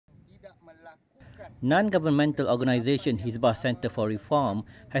Non-governmental organisation Hisbah Centre for Reform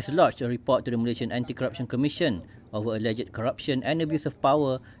has lodged a report to the Malaysian Anti-Corruption Commission over alleged corruption and abuse of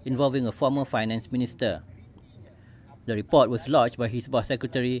power involving a former finance minister. The report was lodged by Hisbah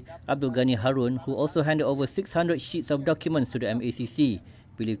Secretary Abdul Ghani Harun, who also handed over 600 sheets of documents to the MACC,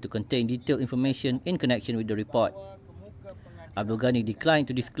 believed to contain detailed information in connection with the report. Abdul Ghani declined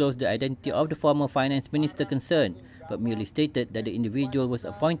to disclose the identity of the former finance minister concerned, but merely stated that the individual was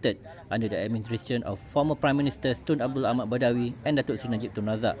appointed under the administration of former Prime Minister Tun Abdul Ahmad Badawi and Datuk Seri Najib Tun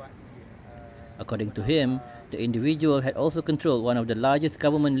Razak. According to him, the individual had also controlled one of the largest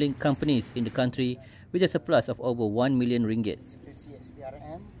government-linked companies in the country with a surplus of over 1 million ringgit. Institusi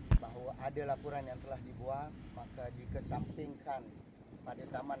SPRM bahawa ada laporan yang telah dibuat, maka dikesampingkan pada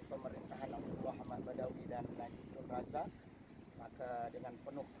zaman pemerintahan Abdul Ahmad Badawi dan Najib Tun Razak, maka dengan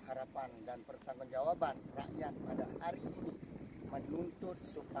penuh harapan dan pertanggungjawaban rakyat pada hari ini menuntut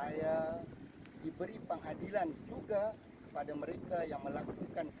supaya diberi pengadilan juga kepada mereka yang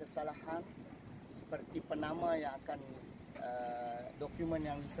melakukan kesalahan seperti penama yang akan dokumen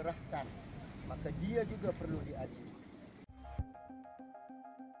yang diserahkan, maka dia juga perlu diadili.